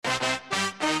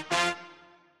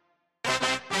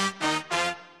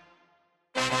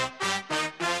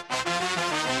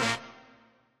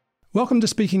Welcome to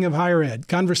Speaking of Higher Ed,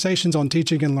 Conversations on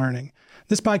Teaching and Learning.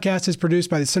 This podcast is produced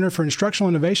by the Center for Instructional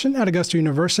Innovation at Augusta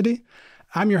University.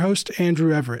 I'm your host,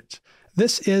 Andrew Everett.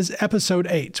 This is episode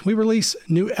 8. We release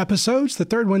new episodes the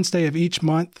third Wednesday of each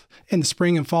month in the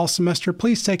spring and fall semester.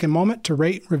 Please take a moment to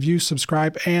rate, review,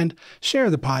 subscribe, and share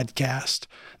the podcast.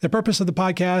 The purpose of the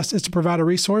podcast is to provide a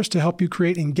resource to help you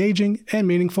create engaging and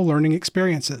meaningful learning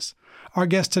experiences. Our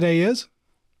guest today is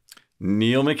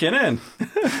Neil MacKinnon.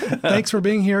 Thanks for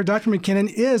being here. Dr. MacKinnon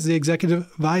is the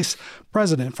Executive Vice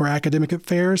President for Academic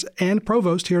Affairs and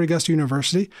Provost here at Augusta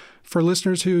University. For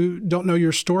listeners who don't know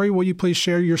your story, will you please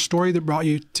share your story that brought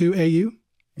you to AU?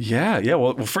 Yeah.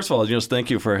 Well, first of all, just thank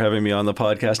you for having me on the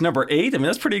podcast. Number 8, I mean,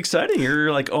 that's pretty exciting.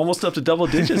 You're like almost up to double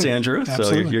digits, Andrew.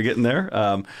 So you're getting there.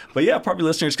 But yeah, probably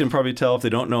listeners can probably tell if they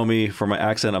don't know me from my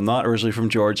accent. I'm not originally from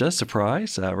Georgia,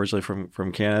 surprise, originally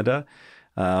from Canada.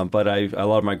 But a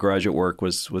lot of my graduate work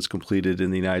was completed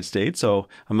in the United States. So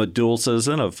I'm a dual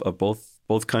citizen of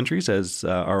both countries, as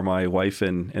are my wife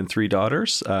and 3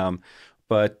 daughters.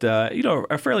 But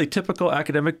a fairly typical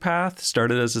academic path.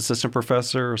 Started as assistant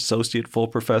professor, associate full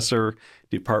professor,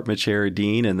 department chair,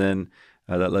 dean, and then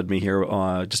that led me here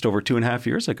just over 2.5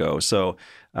 years ago. So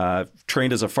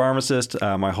trained as a pharmacist.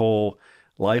 My whole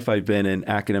life I've been in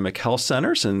academic health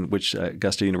centers, and which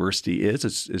Augusta University is.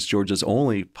 It's Georgia's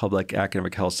only public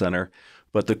academic health center.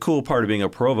 But the cool part of being a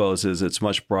provost is it's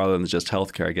much broader than just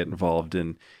healthcare. I get involved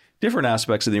in different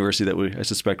aspects of the university that I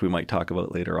suspect we might talk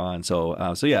about later on. So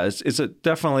yeah, it's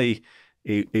definitely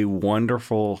a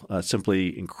wonderful,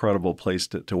 simply incredible place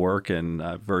to work, and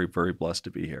very, very blessed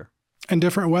to be here. And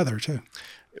different weather too.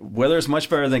 Weather is much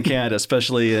better than Canada,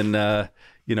 especially in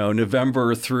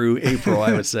November through April,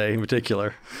 I would say in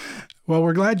particular. Well,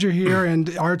 we're glad you're here.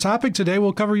 And our topic today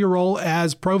will cover your role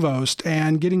as provost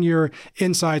and getting your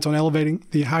insights on elevating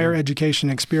the higher education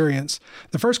experience.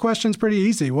 The first question is pretty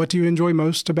easy. What do you enjoy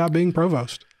most about being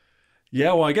provost?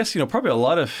 Yeah, well, I guess, probably a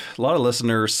lot of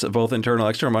listeners, both internal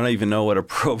and external, might not even know what a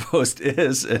provost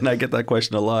is. And I get that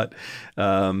question a lot.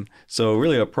 So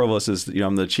really a provost is,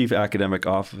 I'm the chief academic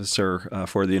officer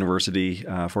for the university.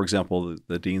 For example,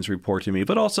 the deans report to me,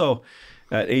 but also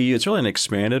at AU, it's really an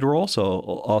expanded role. So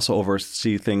I'll also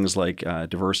oversee things like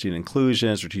diversity and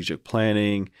inclusion, strategic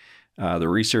planning, the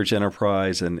research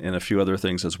enterprise, and a few other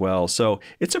things as well. So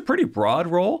it's a pretty broad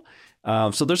role.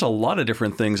 So there's a lot of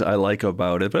different things I like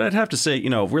about it, but I'd have to say,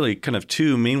 really kind of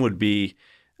 2 main would be,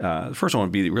 the first one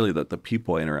would be really the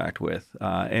people I interact with,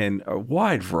 and a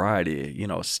wide variety,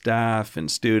 staff and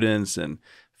students and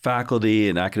faculty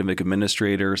and academic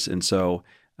administrators. And so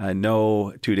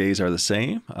no 2 days are the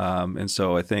same. And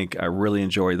so I think I really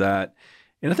enjoy that.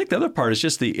 And I think the other part is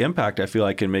just the impact I feel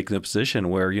I can make in the position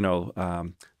where,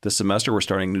 this semester we're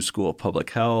starting a new school of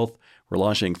public health. We're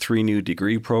launching 3 new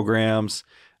degree programs.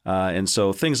 And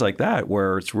so things like that,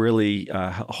 where it's really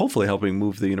hopefully helping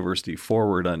move the university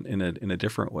forward in a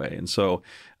different way. And so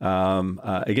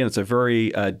again, it's a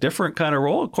very different kind of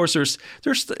role. Of course,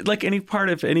 there's like any part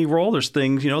of any role, there's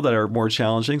things that are more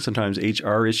challenging. Sometimes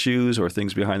HR issues or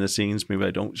things behind the scenes maybe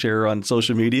I don't share on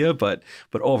social media, but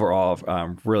overall,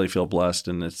 really feel blessed,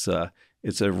 and it's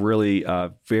a really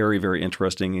very, very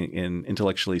interesting and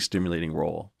intellectually stimulating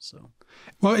role. So,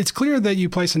 well, it's clear that you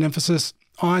place an emphasis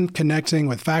on connecting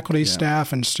with faculty,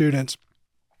 staff, and students.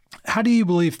 How do you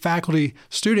believe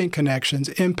faculty-student connections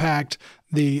impact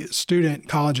the student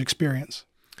college experience?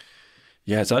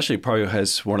 Yeah, it's actually probably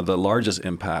has one of the largest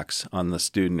impacts on the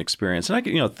student experience. And I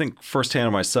can, think firsthand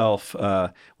of myself.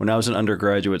 When I was an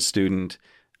undergraduate student,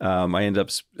 I ended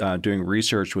up doing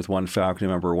research with one faculty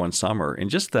member one summer.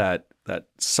 And just that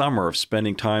summer of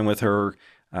spending time with her,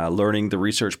 learning the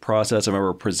research process. I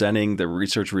remember presenting the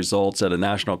research results at a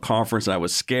national conference, and I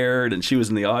was scared, and she was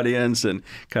in the audience and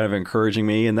kind of encouraging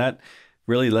me. And that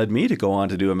really led me to go on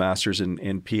to do a master's in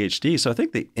PhD. So I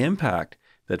think the impact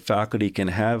that faculty can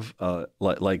have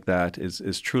like that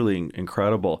is truly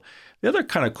incredible. The other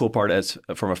kind of cool part,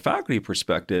 from a faculty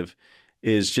perspective,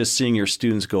 is just seeing your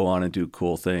students go on and do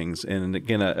cool things. And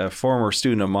again, a former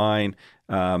student of mine,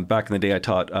 back in the day, I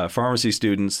taught pharmacy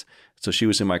students. So she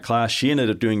was in my class. She ended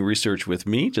up doing research with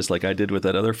me, just like I did with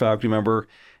that other faculty member.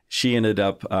 She ended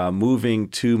up moving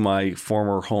to my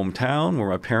former hometown where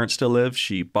my parents still live.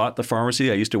 She bought the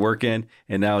pharmacy I used to work in,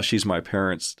 and now she's my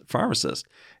parents' pharmacist.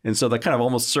 And so that kind of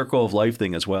almost circle of life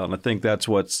thing as well. And I think that's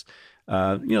what's,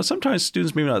 sometimes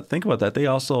students may not think about that. They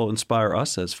also inspire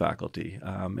us as faculty.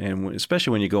 And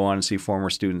especially when you go on and see former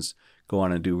students go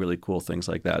on and do really cool things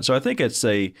like that. So I think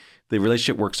the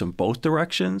relationship works in both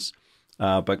directions.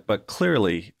 But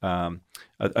clearly,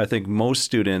 I think most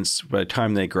students, by the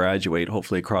time they graduate,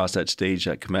 hopefully across that stage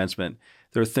at commencement,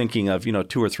 they're thinking of,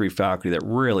 2 or 3 faculty that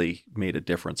really made a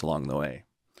difference along the way.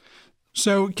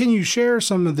 So can you share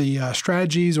some of the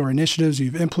strategies or initiatives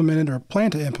you've implemented or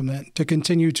plan to implement to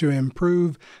continue to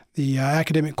improve the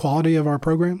academic quality of our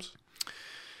programs?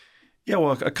 Yeah,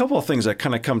 well, a couple of things that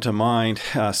kind of come to mind.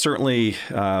 Certainly,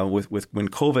 with when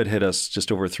COVID hit us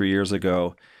just over 3 years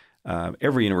ago,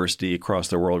 every university across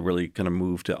the world really kind of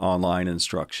moved to online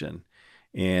instruction.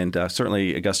 And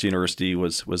certainly Augusta University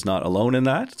was not alone in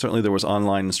that. Certainly there was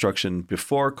online instruction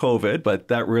before COVID, but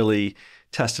that really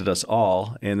tested us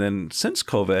all. And then since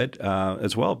COVID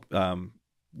as well,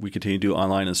 we continue to do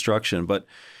online instruction. But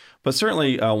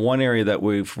certainly one area that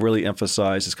we've really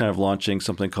emphasized is kind of launching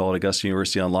something called Augusta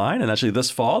University Online. And actually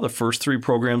this fall, the first 3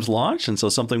 programs launched. And so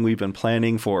something we've been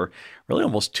planning for really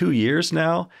almost 2 years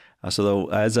now. So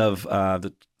as of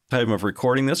the time of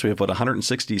recording this, we have about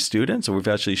 160 students. So we've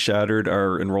actually shattered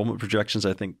our enrollment projections,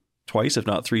 I think, twice, if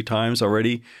not 3 times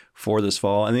already for this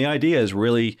fall. And the idea is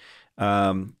really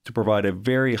to provide a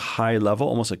very high level,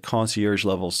 almost a concierge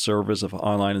level service of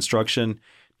online instruction,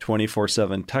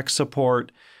 24/7 tech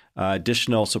support,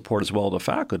 additional support as well to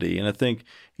faculty. And I think,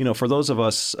 for those of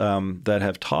us that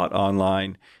have taught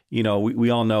online, we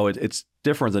all know it's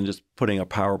different than just putting a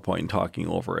PowerPoint and talking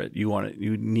over it.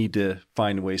 You need to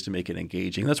find ways to make it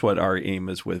engaging. That's what our aim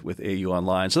is with AU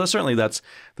Online. So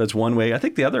that's one way. I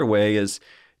think the other way is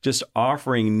just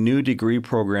offering new degree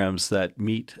programs that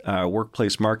meet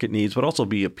workplace market needs, but also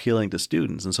be appealing to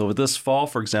students. And so this fall,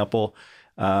 for example,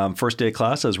 first day of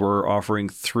classes, we're offering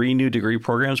 3 new degree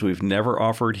programs we've never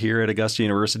offered here at Augusta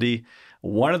University.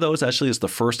 One of those actually is the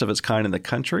first of its kind in the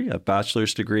country, a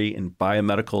bachelor's degree in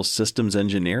biomedical systems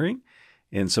engineering.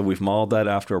 And so we've modeled that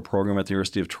after a program at the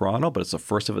University of Toronto, but it's the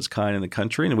first of its kind in the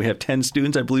country. And we have 10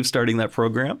 students, I believe, starting that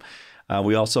program.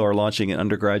 We also are launching an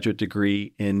undergraduate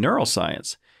degree in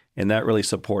neuroscience. And that really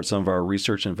supports some of our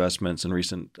research investments in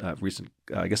recent,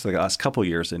 I guess, the last couple of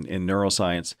years in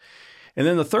neuroscience. And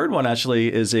then the third one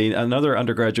actually is another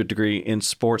undergraduate degree in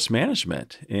sports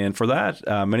management. And for that,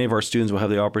 many of our students will have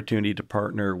the opportunity to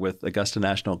partner with Augusta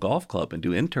National Golf Club and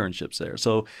do internships there.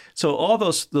 So all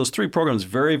those 3 programs,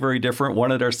 very, very different.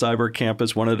 One at our cyber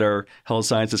campus, one at our health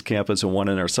sciences campus, and one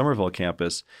in our Somerville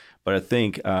campus. But I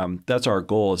think that's our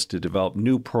goal, is to develop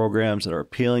new programs that are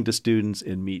appealing to students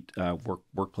and meet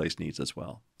workplace needs as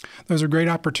well. Those are great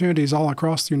opportunities all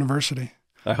across the university.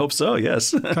 I hope so,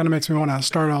 yes. Kind of makes me want to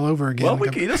start all over again. Well,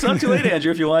 it's not too late,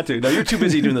 Andrew, if you want to. No, you're too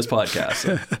busy doing this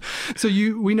podcast. So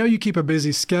we know you keep a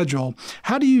busy schedule.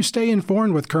 How do you stay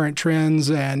informed with current trends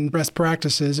and best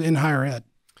practices in higher ed?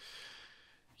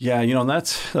 Yeah, and that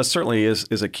certainly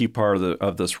is a key part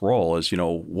of this role is,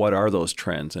 what are those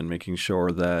trends, and making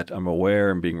sure that I'm aware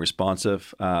and being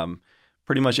responsive.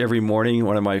 Pretty much every morning,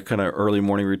 one of my kind of early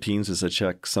morning routines is to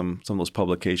check some of those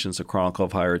publications, the Chronicle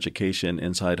of Higher Education,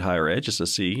 Inside Higher Ed, just to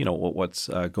see, what's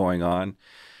going on.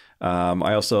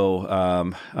 I also,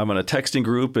 I'm on a texting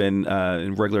group and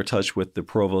in regular touch with the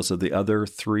provosts of the other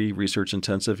 3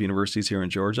 research-intensive universities here in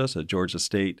Georgia, so Georgia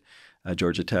State,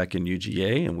 Georgia Tech, and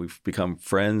UGA, and we've become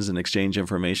friends and exchange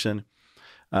information.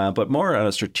 But more on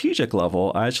a strategic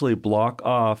level, I actually block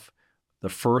off the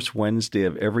first Wednesday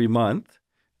of every month,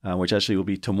 which actually will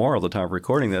be tomorrow, the time of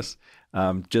recording this,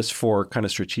 just for kind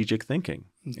of strategic thinking.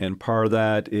 And part of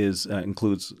that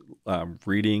includes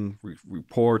reading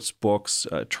reports, books,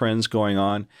 trends going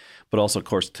on, but also, of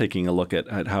course, taking a look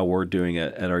at how we're doing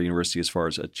it at our university as far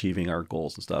as achieving our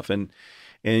goals and stuff. And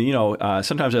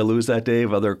sometimes I lose that day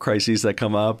of other crises that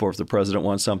come up, or if the president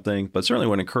wants something. But certainly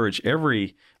want to encourage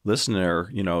every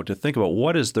listener, to think about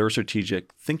what is their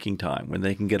strategic thinking time when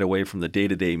they can get away from the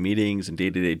day-to-day meetings and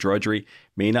day-to-day drudgery.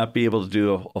 May not be able to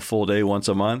do a full day once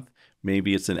a month.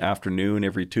 Maybe it's an afternoon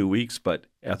every 2 weeks. But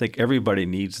I think everybody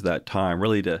needs that time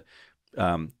really to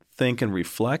think and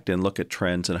reflect and look at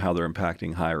trends and how they're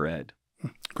impacting higher ed.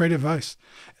 Great advice.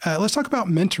 Let's talk about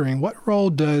mentoring. What role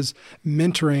does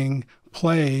mentoring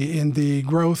play in the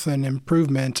growth and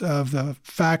improvement of the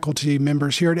faculty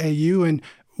members here at AU, and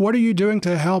what are you doing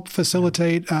to help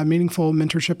facilitate meaningful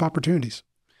mentorship opportunities?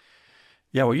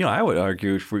 Yeah, well, I would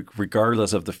argue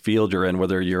regardless of the field you're in,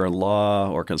 whether you're in law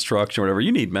or construction or whatever,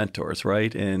 you need mentors,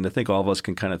 right? And I think all of us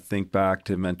can kind of think back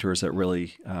to mentors that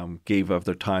really gave of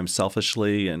their time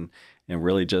selfishly and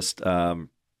really just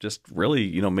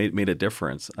really, made a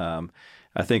difference.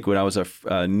 I think when I was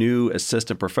a new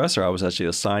assistant professor, I was actually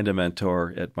assigned a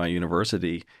mentor at my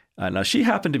university. Now, she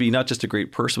happened to be not just a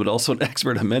great person, but also an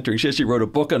expert on mentoring. She actually wrote a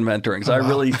book on mentoring. So I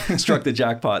really struck the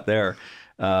jackpot there.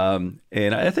 And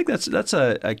I think that's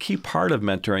a key part of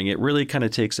mentoring. It really kind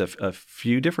of takes a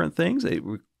few different things. It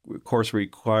course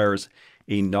requires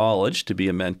a knowledge to be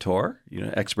a mentor,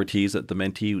 expertise that the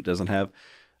mentee doesn't have,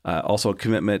 also a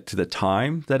commitment to the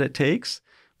time that it takes.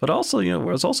 But also,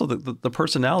 there's also the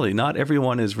personality. Not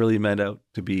everyone is really meant out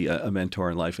to be a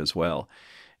mentor in life as well.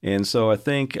 And so I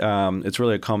think it's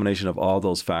really a combination of all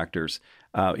those factors.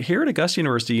 Here at Augusta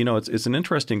University, it's an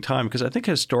interesting time because I think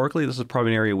historically this is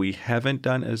probably an area we haven't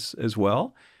done as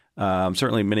well.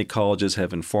 Certainly many colleges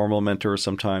have informal mentors.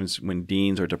 Sometimes when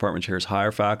deans or department chairs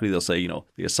hire faculty, they'll say,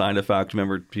 they assign a faculty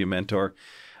member to be a mentor.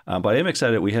 But I am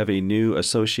excited that we have a new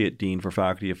associate dean for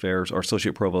faculty affairs, or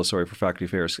associate provost, for faculty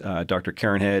affairs, Dr.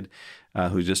 Karen Head,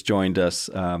 who just joined us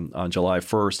on July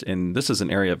 1st. And this is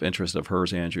an area of interest of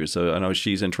hers, Andrew. So I know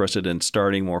she's interested in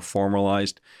starting more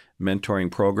formalized mentoring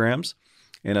programs.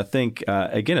 And I think,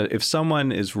 again, if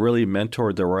someone is really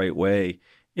mentored the right way,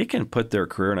 it can put their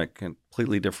career in a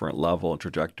completely different level and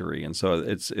trajectory. And so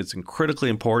it's critically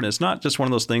important. It's not just one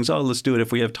of those things, let's do it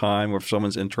if we have time or if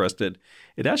someone's interested.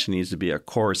 It actually needs to be a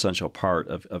core essential part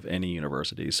of any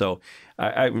university. So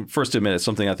I first admit it's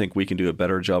something I think we can do a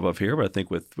better job of here, but I think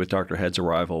with Dr. Head's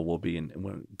arrival, we'll be in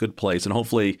a good place. And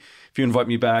hopefully, if you invite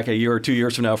me back a year or 2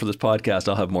 years from now for this podcast,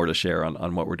 I'll have more to share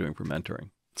on what we're doing for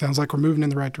mentoring. Sounds like we're moving in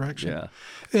the right direction. Yeah.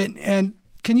 And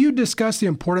can you discuss the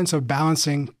importance of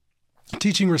balancing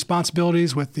teaching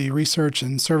responsibilities with the research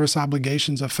and service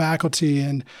obligations of faculty,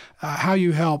 and how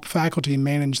you help faculty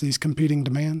manage these competing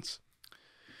demands?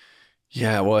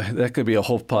 Yeah, well, that could be a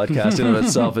whole podcast in of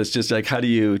itself. It's just like, how do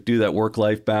you do that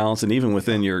work-life balance, and even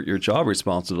within your job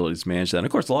responsibilities, manage that? And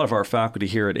of course, a lot of our faculty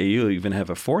here at AU even have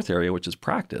a fourth area, which is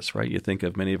practice, right? You think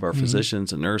of many of our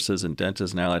physicians and nurses and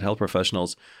dentists and allied health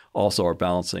professionals also are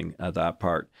balancing that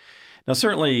part. Now,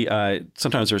 certainly,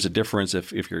 sometimes there's a difference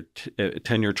if you're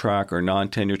tenure track or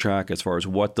non-tenure track as far as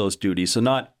what those duties. So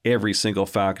not every single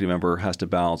faculty member has to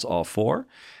balance all four.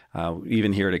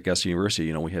 Even here at Augusta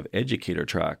University, we have educator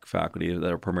track faculty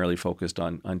that are primarily focused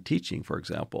on teaching, for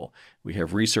example. We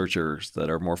have researchers that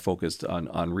are more focused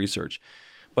on research.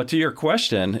 But to your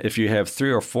question, if you have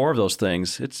 3 or 4 of those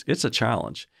things, it's a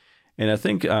challenge. And I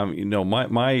think,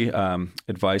 my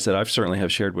advice that I've certainly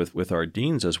have shared with our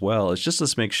deans as well is just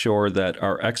let's make sure that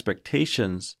our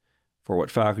expectations for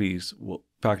what faculty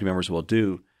members will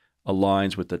do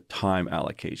aligns with the time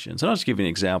allocation. So I'll just give you an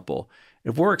example.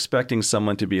 If we're expecting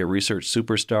someone to be a research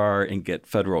superstar and get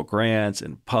federal grants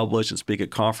and publish and speak at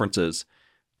conferences,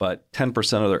 but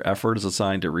 10% of their effort is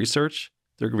assigned to research,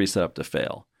 they're going to be set up to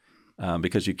fail.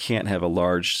 Because you can't have a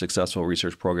large, successful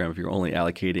research program if you're only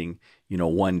allocating,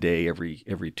 1 day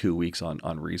every 2 weeks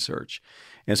on research.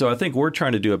 And so I think we're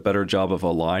trying to do a better job of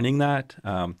aligning that.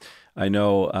 I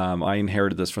know I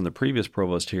inherited this from the previous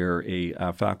provost here,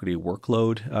 a faculty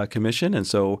workload commission. And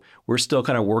so we're still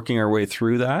kind of working our way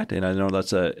through that. And I know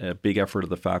that's a big effort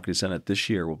of the Faculty Senate this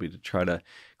year will be to try to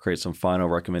create some final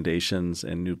recommendations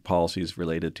and new policies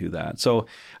related to that. So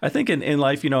I think in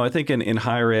life, I think in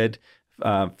higher ed,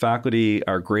 faculty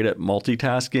are great at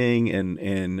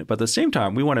multitasking, but at the same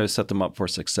time, we want to set them up for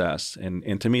success.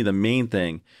 And to me, the main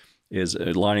thing is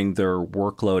aligning their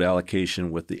workload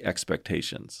allocation with the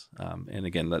expectations. And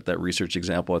again, that research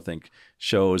example, I think,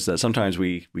 shows that sometimes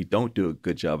we don't do a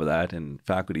good job of that, and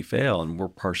faculty fail, and we're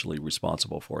partially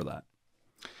responsible for that.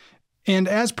 And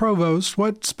as provost,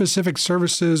 what specific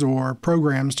services or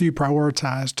programs do you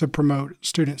prioritize to promote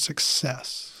student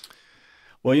success?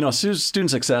 Well, student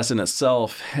success in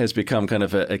itself has become kind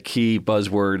of a key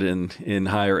buzzword in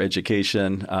higher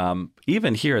education.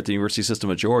 Even here at the University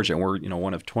System of Georgia, and we're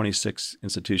one of 26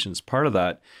 institutions part of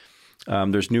that.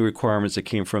 There's new requirements that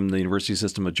came from the University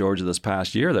System of Georgia this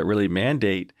past year that really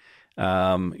mandate.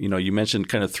 You mentioned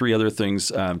kind of 3 other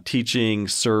things: teaching,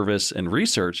 service, and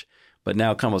research. But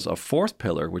now comes a 4th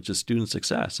pillar, which is student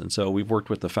success. And so we've worked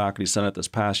with the Faculty Senate this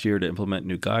past year to implement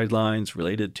new guidelines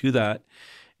related to that.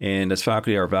 And as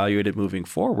faculty are evaluated moving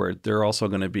forward, they're also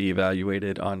going to be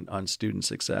evaluated on student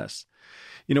success.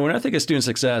 When I think of student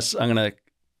success, I'm going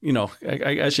to,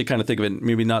 I actually kind of think of it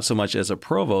maybe not so much as a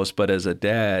provost, but as a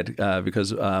dad,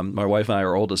 because my wife and I,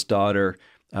 our oldest daughter,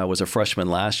 was a freshman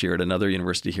last year at another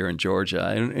university here in Georgia.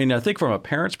 And I think from a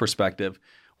parent's perspective,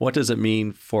 what does it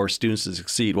mean for students to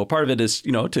succeed? Well, part of it is,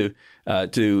 to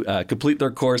complete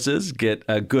their courses,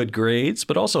 get good grades,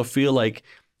 but also feel like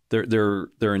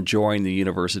they're enjoying the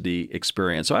university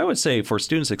experience. So I would say for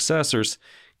student success, there's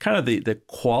kind of the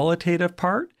qualitative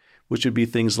part, which would be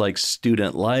things like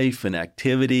student life and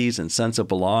activities and sense of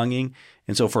belonging.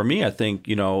 And so for me, I think,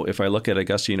 if I look at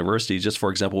Augusta University, just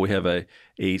for example, we have a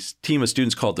team of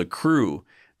students called the Crew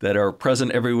that are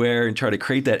present everywhere and try to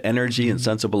create that energy and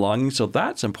sense of belonging. So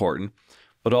that's important.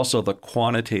 but also the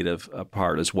quantitative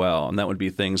part as well. And that would be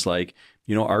things like,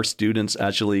 are students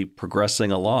actually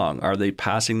progressing along? Are they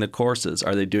passing the courses?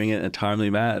 Are they doing it in a timely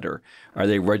manner? Are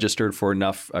they registered for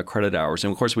enough credit hours?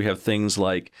 And of course, we have things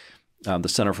like the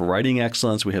Center for Writing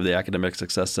Excellence. We have the Academic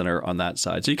Success Center on that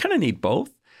side. So you kind of need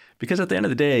both, because at the end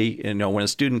of the day, when a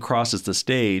student crosses the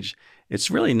stage,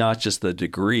 it's really not just the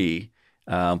degree,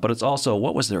 but it's also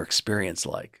what was their experience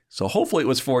like. So hopefully it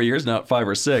was 4 years, not 5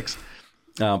 or 6.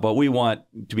 But we want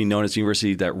to be known as a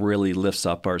university that really lifts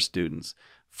up our students.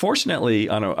 Fortunately,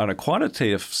 on a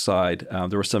quantitative side,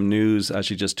 there was some news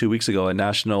actually just 2 weeks ago, a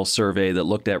national survey that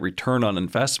looked at return on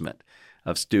investment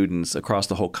of students across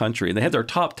the whole country. And they had their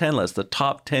top 10 list, the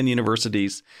top 10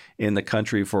 universities in the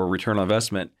country for return on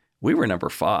investment. We were number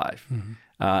 5. Mm-hmm.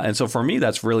 And so for me,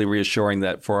 that's really reassuring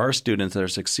that for our students that are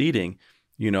succeeding,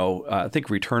 I think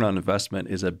return on investment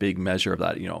is a big measure of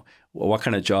that. What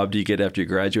kind of job do you get after you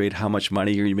graduate? How much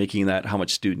money are you making that? How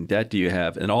much student debt do you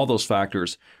have? And all those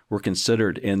factors were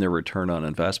considered in their return on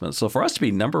investment. So for us to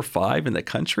be number 5 in the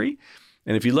country,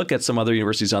 and if you look at some other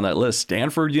universities on that list,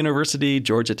 Stanford University,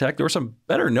 Georgia Tech, there were some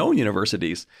better known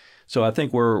universities. So I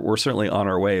think we're certainly on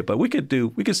our way, but we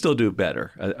could still do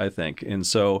better, I think. And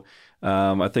so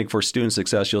I think for student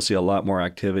success, you'll see a lot more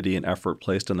activity and effort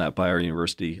placed on that by our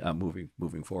university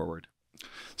moving forward.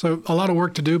 So a lot of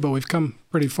work to do, but we've come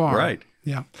pretty far. Right.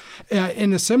 Yeah.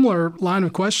 In a similar line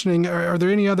of questioning, are there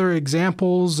any other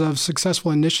examples of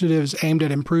successful initiatives aimed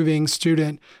at improving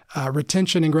student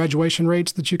retention and graduation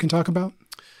rates that you can talk about?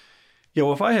 Yeah,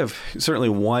 well, if I have certainly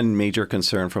one major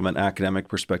concern from an academic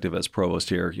perspective as provost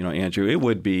here, Andrew, it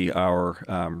would be our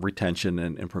retention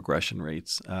and progression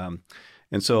rates.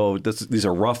 And so these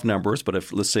are rough numbers, but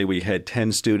if let's say we had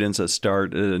 10 students that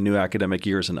start a new academic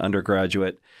year as an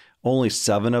undergraduate, only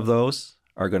 7 of those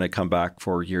are going to come back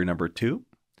for year number 2.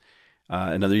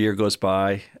 Another year goes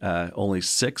by, only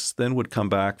 6 then would come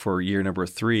back for year number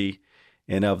 3.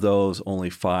 And of those, only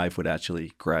 5 would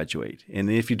actually graduate. And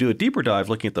if you do a deeper dive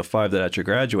looking at the 5 that actually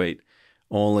graduate,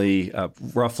 only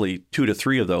roughly 2 to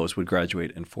 3 of those would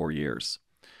graduate in 4 years.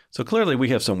 So clearly we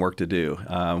have some work to do.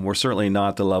 We're certainly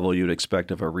not the level you'd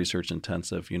expect of a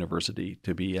research-intensive university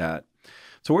to be at.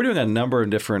 So we're doing a number of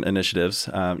different initiatives.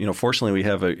 Fortunately, we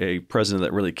have a president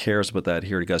that really cares about that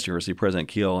here at Augusta University, President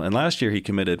Keel. And last year he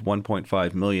committed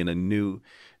 $1.5 million in new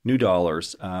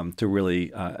dollars to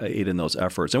really aid in those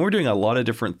efforts. And we're doing a lot of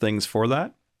different things for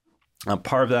that.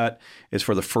 Part of that is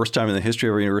for the first time in the history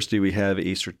of our university, we have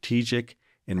a strategic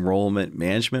enrollment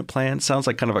management plan. Sounds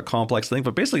like kind of a complex thing,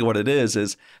 but basically what it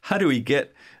is how do we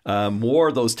get more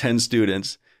of those 10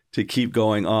 students to keep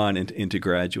going on and to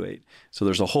graduate? So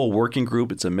there's a whole working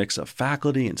group. It's a mix of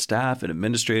faculty and staff and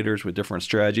administrators with different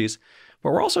strategies.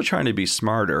 But we're also trying to be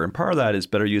smarter. And part of that is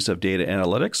better use of data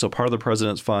analytics. So part of the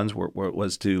president's funds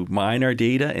was to mine our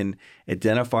data and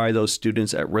identify those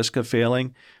students at risk of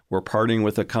failing. We're partnering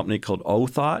with a company called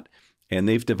OTHOT, and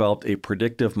they've developed a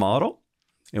predictive model.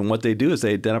 And what they do is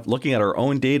they identify, looking at our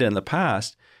own data in the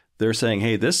past, they're saying,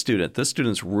 hey, this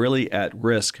student's really at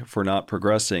risk for not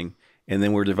progressing. And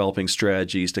then we're developing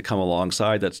strategies to come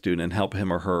alongside that student and help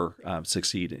him or her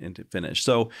succeed and to finish.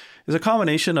 So there's a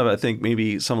combination of, I think,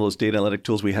 maybe some of those data analytic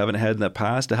tools we haven't had in the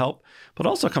past to help, but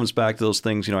also comes back to those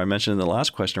things, I mentioned in the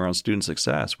last question around student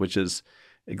success, which is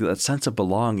that sense of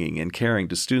belonging and caring.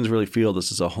 Do students really feel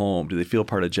this is a home? Do they feel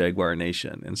part of Jaguar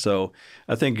Nation? And so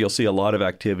I think you'll see a lot of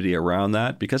activity around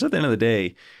that, because at the end of the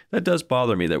day, that does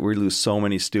bother me that we lose so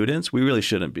many students. We really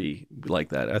shouldn't be like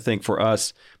that. I think for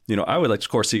us, I would like to, of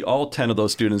course, see all 10 of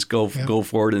those students go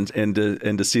forward and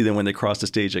to see them when they cross the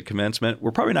stage at commencement.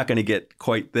 We're probably not going to get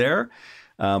quite there,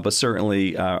 but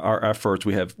certainly our efforts,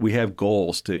 we have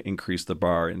goals to increase the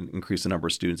bar and increase the number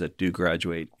of students that do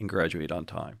graduate and graduate on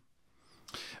time.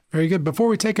 Very good. Before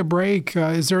we take a break,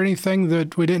 is there anything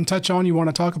that we didn't touch on you want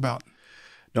to talk about?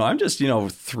 No, I'm just,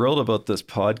 thrilled about this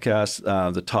podcast.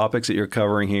 The topics that you're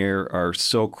covering here are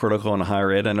so critical in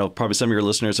higher ed. I know probably some of your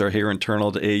listeners are here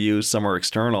internal to AU, some are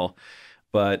external,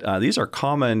 but these are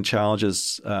common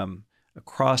challenges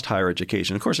across higher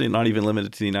education. Of course, they're not even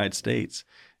limited to the United States.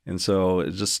 And so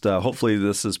just hopefully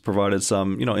this has provided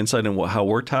some, insight into how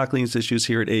we're tackling these issues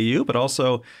here at AU, but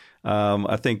also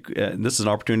I think this is an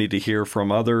opportunity to hear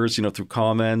from others, through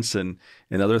comments and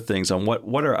other things on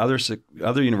what are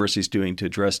other universities doing to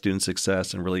address student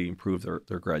success and really improve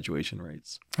their graduation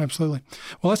rates. Absolutely.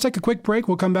 Well, let's take a quick break.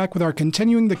 We'll come back with our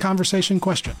continuing the conversation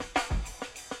question.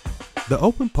 The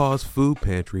Open Pause Food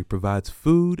Pantry provides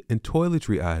food and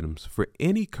toiletry items for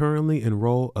any currently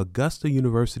enrolled Augusta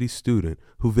University student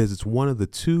who visits one of the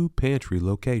 2 pantry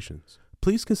locations.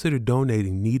 Please consider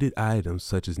donating needed items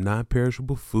such as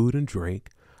non-perishable food and drink,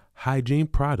 hygiene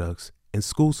products, and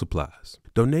school supplies.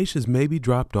 Donations may be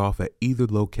dropped off at either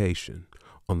location,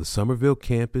 on the Summerville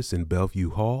campus in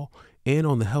Bellevue Hall and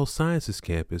on the Health Sciences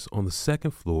campus on the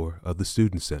second floor of the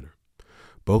Student Center.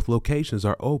 Both locations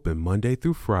are open Monday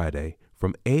through Friday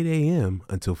from 8 a.m.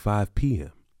 until 5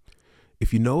 p.m.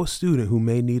 If you know a student who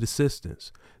may need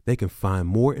assistance, they can find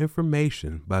more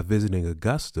information by visiting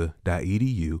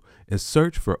augusta.edu and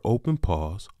search for Open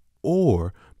Pause,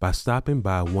 or by stopping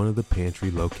by one of the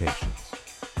pantry locations.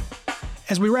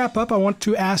 As we wrap up, I want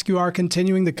to ask you our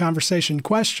continuing the conversation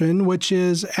question, which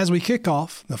is, as we kick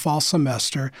off the fall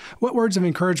semester, what words of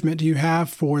encouragement do you have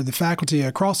for the faculty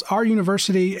across our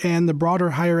university and the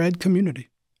broader higher ed community?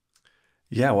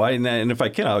 Yeah, well, and if I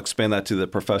can, I'll expand that to the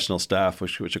professional staff,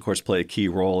 which of course play a key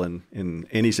role in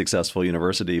any successful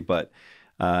university. But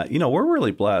we're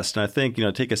really blessed, and I think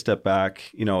take a step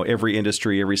back. Every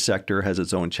industry, every sector has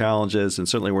its own challenges, and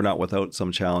certainly we're not without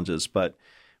some challenges. But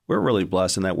we're really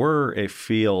blessed in that we're a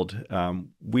field.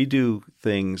 We do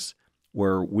things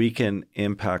where we can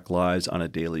impact lives on a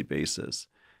daily basis.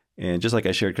 And just like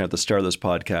I shared kind of at the start of this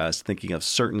podcast, thinking of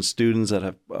certain students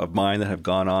of mine that have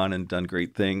gone on and done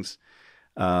great things.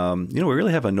 We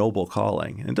really have a noble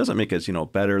calling. And it doesn't make us,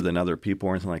 better than other people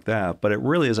or anything like that, but it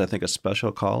really is, I think, a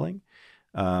special calling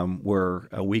where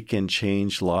we can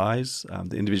change lives.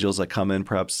 The individuals that come in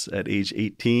perhaps at age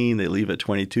 18, they leave at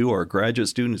 22, or a graduate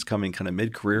student is coming kind of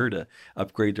mid-career to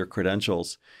upgrade their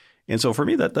credentials. And so for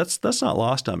me, that's not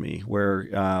lost on me, where,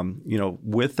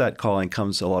 with that calling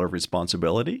comes a lot of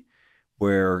responsibility.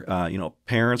 Where,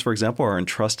 parents, for example, are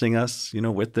entrusting us,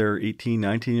 with their 18,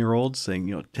 19-year-olds,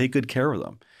 saying, take good care of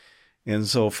them. And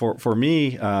so for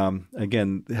me,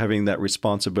 again, having that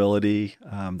responsibility,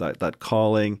 that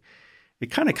calling,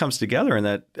 it kind of comes together in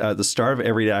that the start of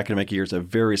every academic year is a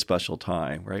very special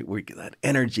time, right? We get that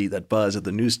energy, that buzz of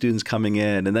the new students coming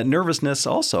in, and that nervousness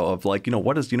also of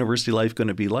what is university life going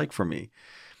to be like for me?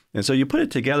 And so you put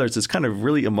it together, it's this kind of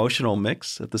really emotional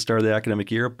mix at the start of the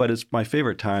academic year, but it's my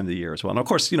favorite time of the year as well. And of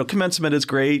course, commencement is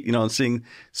great, and seeing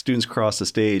students cross the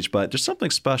stage, but there's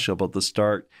something special about the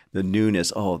start, the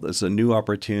newness. Oh, there's a new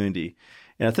opportunity.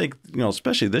 And I think,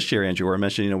 especially this year, Andrew, where I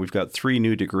mentioned, we've got 3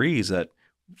 new degrees that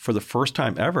for the first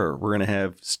time ever, we're going to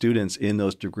have students in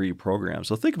those degree programs.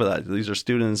 So think about that. These are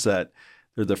students that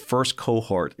they're the first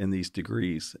cohort in these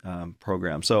degrees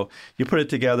programs. So you put it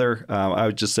together. I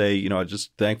would just say,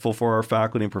 just thankful for our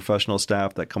faculty and professional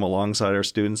staff that come alongside our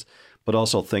students, but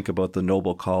also think about the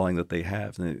noble calling that they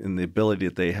have and the ability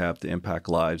that they have to impact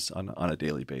lives on a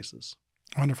daily basis.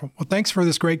 Wonderful. Well, thanks for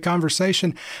this great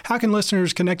conversation. How can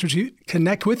listeners connect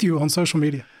with you on social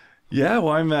media? Yeah,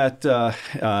 well, I'm at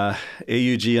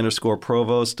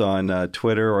AUG_Provost on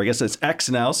Twitter, or I guess it's X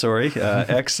now,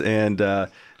 X and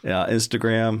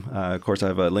Instagram. Of course, I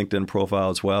have a LinkedIn profile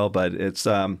as well, but it's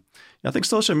I think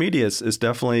social media is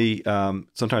definitely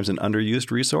sometimes an underused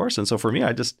resource. And so for me,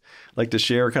 I just like to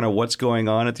share kind of what's going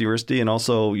on at the university and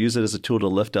also use it as a tool to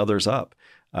lift others up.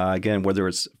 Again, whether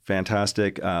it's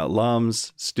fantastic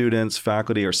alums, students,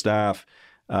 faculty, or staff,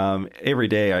 every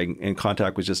day I'm in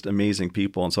contact with just amazing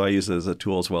people. And so I use it as a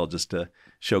tool as well, just to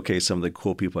showcase some of the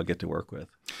cool people I get to work with.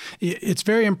 It's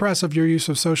very impressive, your use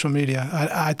of social media.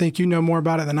 I think you know more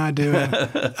about it than I do.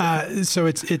 So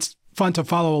it's fun to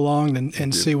follow along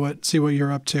and see what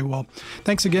you're up to. Well,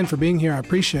 thanks again for being here. I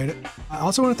appreciate it. I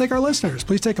also want to thank our listeners.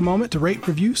 Please take a moment to rate,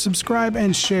 review, subscribe,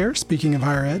 and share. Speaking of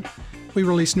higher ed, we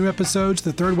release new episodes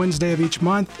the third Wednesday of each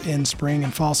month in spring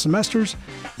and fall semesters.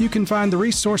 You can find the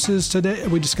resources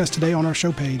we discussed today on our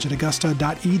show page at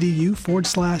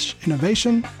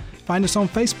augusta.edu/innovation. Find us on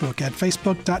Facebook at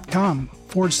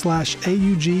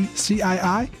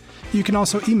facebook.com/AUGCII. You can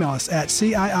also email us at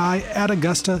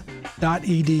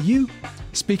cii@augusta.edu.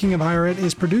 Speaking of Higher Ed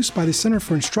is produced by the Center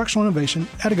for Instructional Innovation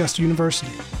at Augusta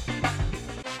University.